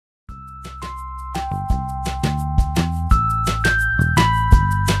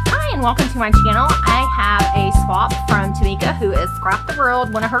and welcome to my channel. I have a swap from Tmika, who is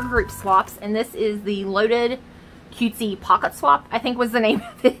Scrapdaworld, one of her group swaps, and this is the Loaded Cutesy Pocket Swap, I think was the name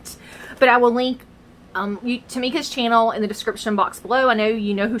of it. But I will link Tmika's channel in the description box below. I know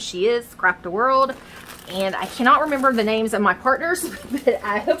you know who she is, Scrapdaworld, and I cannot remember the names of my partners, but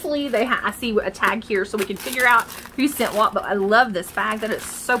hopefully I see a tag here so we can figure out who sent what. But I love this bag. That is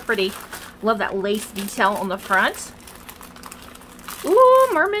so pretty. Love that lace detail on the front. Ooh,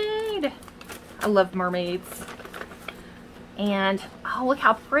 mermaid. I love mermaids. And oh, look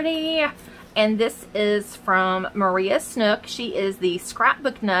how pretty. And this is from Maria Snook. She is the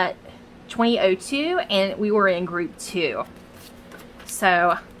Scrapbook Nut 2002, and we were in group 2.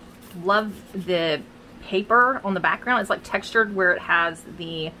 So love the paper on the background. It's like textured where it has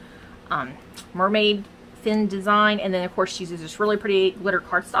the mermaid fin design, and then of course she uses this really pretty glitter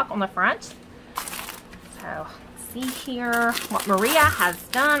cardstock on the front. So see here what Maria has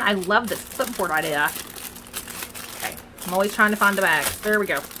done. I love this clipboard idea. Okay, I'm always trying to find the bags. There we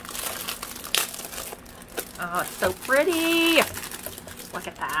go. Oh, it's so pretty. Look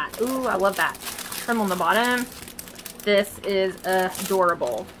at that. Ooh, I love that trim on the bottom. This is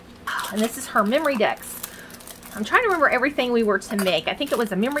adorable. Oh, and this is her memory decks. I'm trying to remember everything we were to make. I think it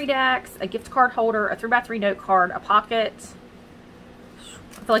was a memory decks, a gift card holder, a 3x3 note card, a pocket.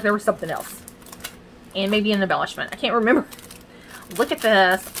 I feel like there was something else. And maybe an embellishment. I can't remember. Look at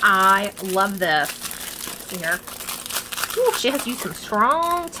this. I love this. See here. Ooh, she has used some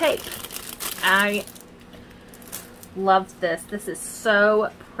strong tape. I love this. This is so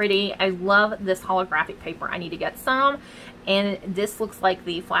pretty. I love this holographic paper. I need to get some. And this looks like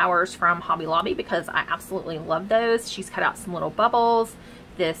the flowers from Hobby Lobby because I absolutely love those. She's cut out some little bubbles.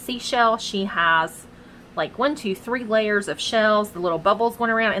 The seashell, she has like 1, 2, 3 layers of shells, the little bubbles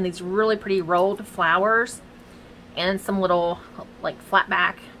going around, and these really pretty rolled flowers, and some little like flat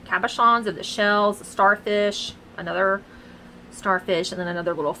back cabochons of the shells, a starfish, another starfish, and then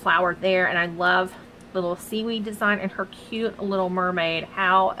another little flower there. And I love the little seaweed design and her cute little mermaid.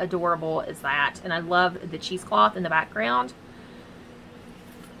 How adorable is that? And I love the cheesecloth in the background.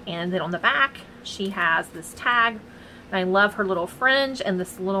 And then on the back she has this tag. And I love her little fringe and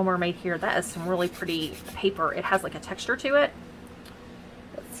this little mermaid here. That is some really pretty paper. It has like a texture to it.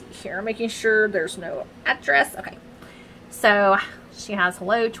 Let's see here, making sure there's no address. Okay, so she has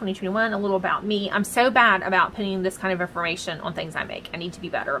hello 2021, a little about me. I'm so bad about putting this kind of information on things I make. I need to be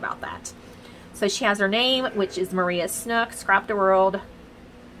better about that. So she has her name, which is Maria Snook, Scrapdaworld,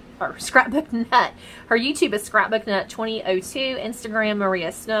 or Scrapbook Nut. Her YouTube is Scrapbook Nut 2002, Instagram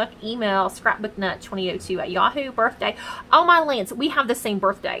Maria Snook, email scrapbooknut2002@Yahoo, birthday. Oh my lands, we have the same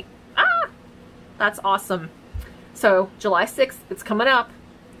birthday. Ah, that's awesome. So July 6th, it's coming up.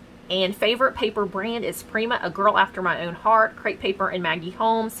 And favorite paper brand is Prima, a girl after my own heart. Crepe paper and Maggie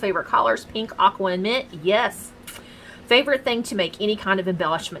Holmes. Favorite colors, pink, aqua, and mint. Yes. Favorite thing to make any kind of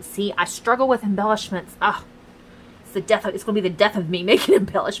embellishment. See, I struggle with embellishments. Oh, it's the death of, it's going to be the death of me making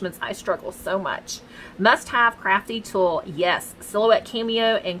embellishments. I struggle so much. Must have crafty tool. Yes. Silhouette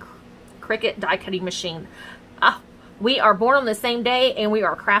Cameo and Cricut die cutting machine. Oh, we are born on the same day and we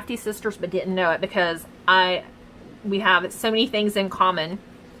are crafty sisters but didn't know it because we have so many things in common.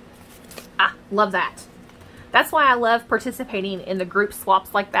 Ah, love that. That's why I love participating in the group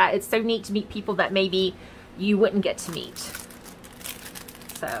swaps like that. It's so neat to meet people that maybe you wouldn't get to meet.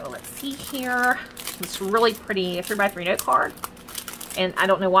 So let's see here. This really pretty 3x3 note card. And I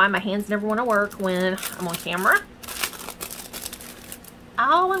don't know why my hands never want to work when I'm on camera.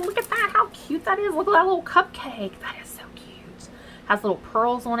 Oh, and look at that. How cute that is. Look at that little cupcake. That is so cute. Has little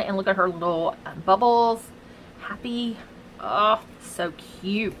pearls on it. And look at her little bubbles. Happy. Oh, so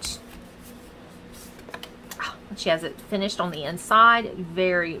cute. She has it finished on the inside.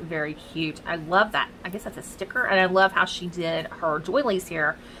 Very, very cute. I love that. I guess that's a sticker. And I love how she did her doilies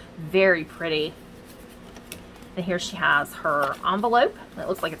here. Very pretty. And here she has her envelope. It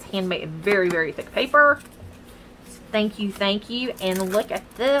looks like it's handmade. Very, very thick paper. Thank you, thank you. And look at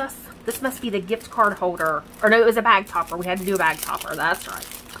this. This must be the gift card holder. Or no, it was a bag topper. We had to do a bag topper. That's right.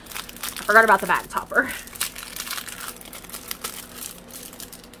 I forgot about the bag topper.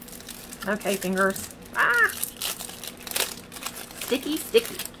 Okay, fingers. Ah! Sticky,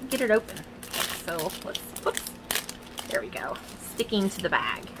 sticky. Get it open. So let's, whoops. There we go. Sticking to the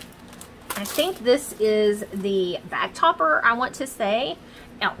bag. I think this is the bag topper, I want to say.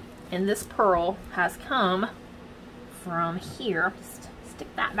 Oh, and this pearl has come from here. Just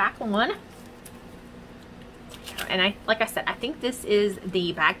stick that back on. And like I said, I think this is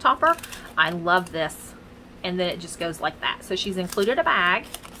the bag topper. I love this. And then it just goes like that. So she's included a bag,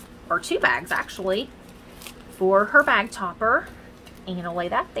 or 2 bags actually, for her bag topper. And I'll lay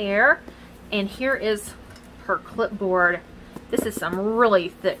that there. And here is her clipboard. This is some really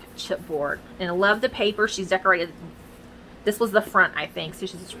thick chipboard. And I love the paper. She's decorated. This was the front, I think. So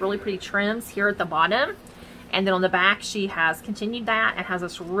she's just really pretty trims here at the bottom. And then on the back, she has continued that and has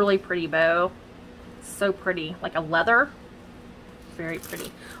this really pretty bow. So pretty, like a leather. Very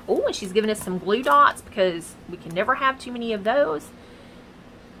pretty. Oh, and she's given us some glue dots because we can never have too many of those.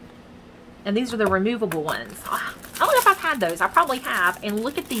 And these are the removable ones. I don't know if I've had those. I probably have. And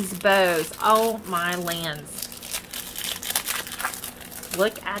look at these bows. Oh my lands.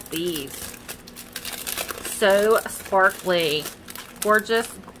 Look at these. So sparkly.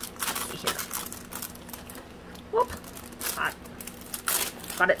 Gorgeous. Let's see here. Whoop.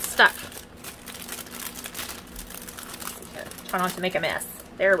 Got it stuck. Let's see here. Try not to make a mess.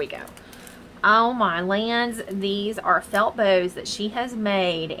 There we go. Oh my lands, these are felt bows that she has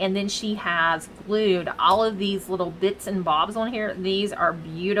made, and then she has glued all of these little bits and bobs on here. These are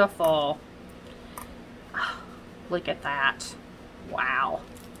beautiful. Oh, look at that. Wow.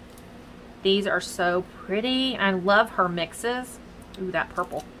 These are so pretty. I love her mixes. Ooh, that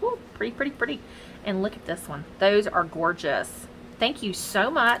purple. Ooh, pretty, pretty, pretty. And look at this one. Those are gorgeous. Thank you so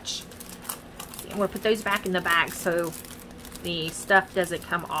much. I'm going to put those back in the bag so the stuff doesn't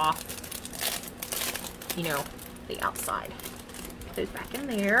come off, you know, the outside. Put those back in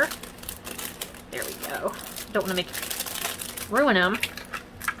there. There we go. Don't want to ruin them.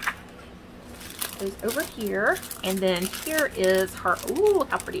 Those over here. And then here is her, ooh, look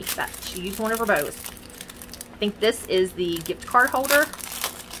how pretty that. She used one of her bows. I think this is the gift card holder.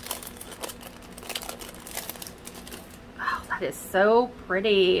 Oh, that is so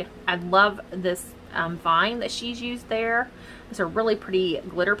pretty. I love this vine that she's used there. There's a really pretty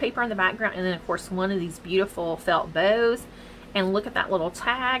glitter paper in the background, and then of course one of these beautiful felt bows. And look at that little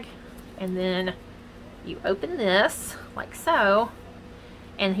tag. And then you open this like so,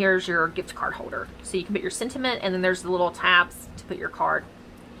 and here's your gift card holder. So you can put your sentiment, and then there's the little tabs to put your card.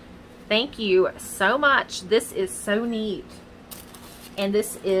 Thank you so much. This is so neat. And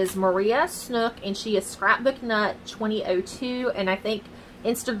this is Maria Snook, and she is Scrapbook Nut 2002, and I think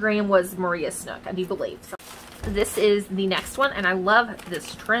Instagram was Maria Snook, I do believe. So this is the next one, and I love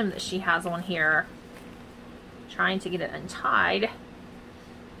this trim that she has on here. Trying to get it untied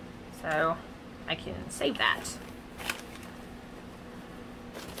so I can save that.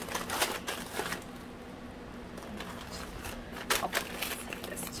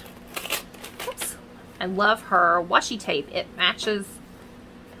 Oops. I love her washi tape. It matches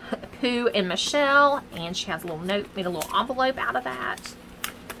Pooh and Michelle, and she has a little note, made a little envelope out of that.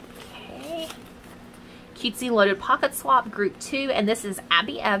 Okay. Cutesy Loaded Pocket Swap Group 2, and this is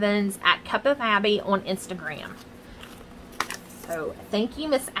Abbie Evans at Cup of Abbie on Instagram. So thank you,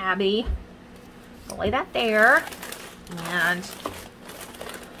 Miss Abbie. I'll lay that there, and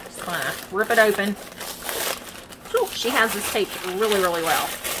just gonna rip it open. Whew, she has this taped really, really well.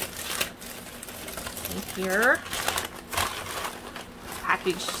 And here,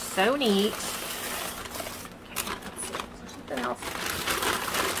 package so neat. Okay, let's see, something else.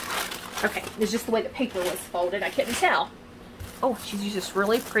 Okay, it's just the way the paper was folded. I couldn't tell. Oh, she's used this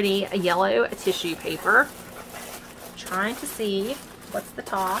really pretty yellow tissue paper. Trying to see what's the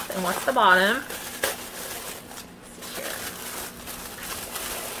top and what's the bottom. Let's see here.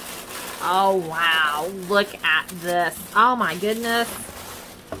 Oh, wow. Look at this. Oh, my goodness.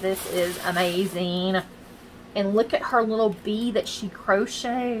 This is amazing. And look at her little bee that she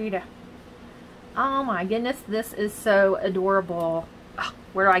crocheted. Oh, my goodness. This is so adorable. Oh,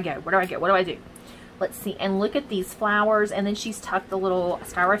 where do I go? Where do I go? What do I do? Let's see. And look at these flowers. And then she's tucked the little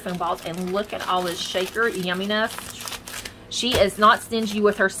styrofoam balls. And look at all this shaker yumminess. She is not stingy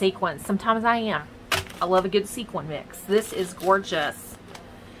with her sequins. Sometimes I am. I love a good sequin mix. This is gorgeous.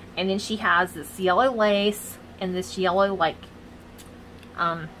 And then she has this yellow lace and this yellow, like,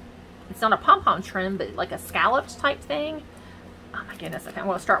 it's not a pom-pom trim, but like a scalloped type thing. Oh my goodness. Okay, I'm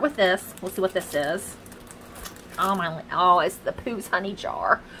going to start with this. We'll see what this is. Oh my, oh, it's the Pooh's honey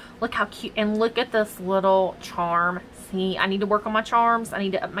jar. Look how cute. And look at this little charm. See, I need to work on my charms. I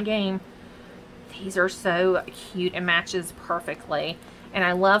need to up my game. These are so cute and matches perfectly. And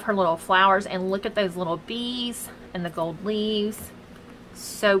I love her little flowers. And look at those little bees and the gold leaves.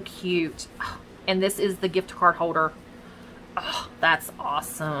 So cute. And this is the gift card holder. Oh, that's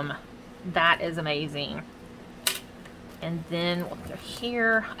awesome. That is amazing. And then we'll go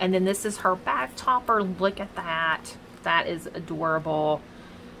here. And then this is her bag topper. Look at that. That is adorable.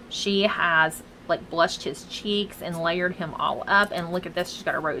 She has like blushed his cheeks and layered him all up. And look at this. She's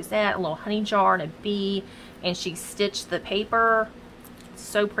got a rosette, a little honey jar, and a bee. And she stitched the paper.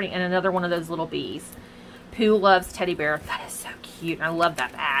 So pretty. And another one of those little bees. Pooh loves teddy bear. That is so cute. cute. I love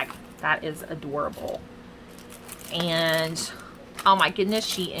that bag. That is adorable. And oh my goodness,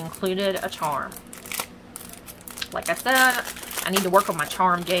 she included a charm. Like I said, I need to work on my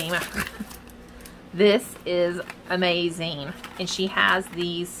charm game. This is amazing. And she has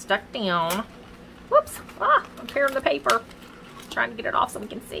these stuck down. Whoops. Ah, I'm tearing the paper. I'm trying to get it off so we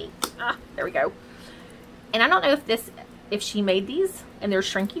can see. Ah, there we go. And I don't know if she made these and they're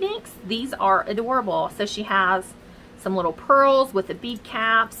shrinky dinks. These are adorable. So she has some little pearls with the bead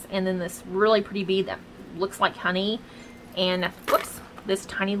caps, and then this really pretty bead that looks like honey. And whoops, this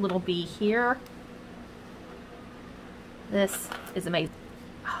tiny little bee here. This is amazing.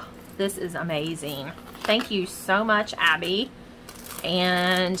 This is amazing. Thank you so much, Abbie.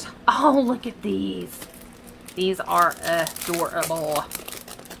 And oh, look at these. These are adorable.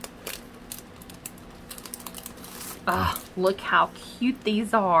 Oh, look how cute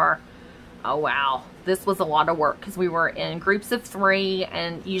these are. Oh wow, this was a lot of work because we were in groups of 3,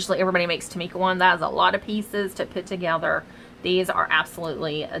 and usually everybody makes Tmika one. That is a lot of pieces to put together. These are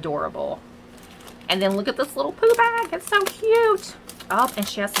absolutely adorable. And then look at this little poo bag. It's so cute. Oh, and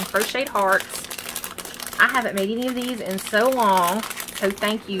she has some crocheted hearts. I haven't made any of these in so long, so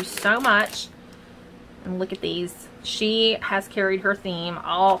thank you so much. And look at these. She has carried her theme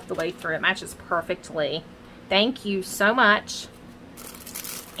all the way through. It matches perfectly. Thank you so much.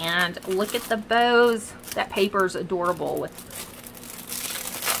 And look at the bows. That paper is adorable.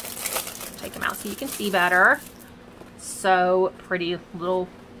 Take them out so you can see better. So pretty, little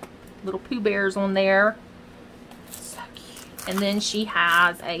Pooh Bears on there. So cute. And then she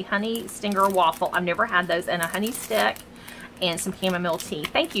has a honey stinger waffle. I've never had those. And a honey stick and some chamomile tea.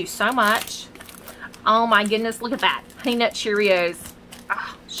 Thank you so much. Oh my goodness, look at that. Honey Nut Cheerios.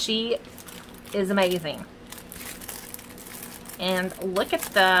 Oh, she is amazing. And look at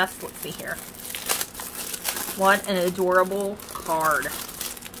this. Let's see here. What an adorable card.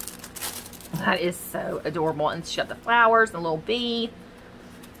 That is so adorable. And she got the flowers, the little bee.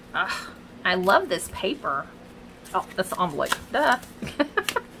 I love this paper. Oh, that's the envelope. Duh.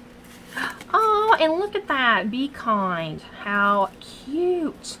 Oh, and look at that. Be kind. How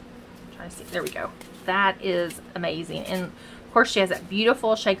cute. I'm trying to see. There we go. That is amazing. And of course, she has that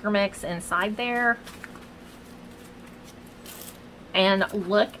beautiful shaker mix inside there. And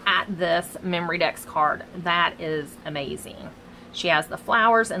look at this Memory Decks card. That is amazing. She has the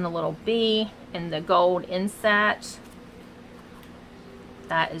flowers and the little bee and the gold inset.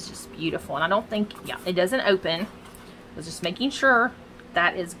 That is just beautiful. And I don't think, yeah, it doesn't open. I was just making sure.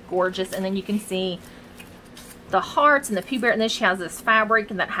 That is gorgeous. And then you can see the hearts and the Pooh Bear. And then she has this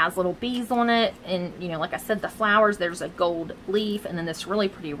fabric and that has little bees on it. And, you know, like I said, the flowers, there's a gold leaf and then this really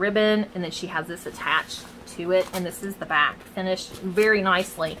pretty ribbon. And then she has this attached to it. And this is the back, finished very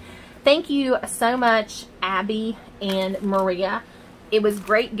nicely. Thank you so much, Abbie and Maria. It was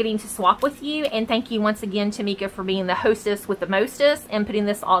great getting to swap with you. And thank you once again, Tmika, for being the hostess with the mostest and putting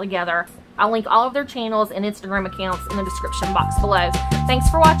this all together. I'll link all of their channels and Instagram accounts in the description box below. Thanks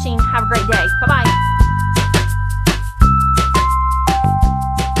for watching. Have a great day. Bye-bye.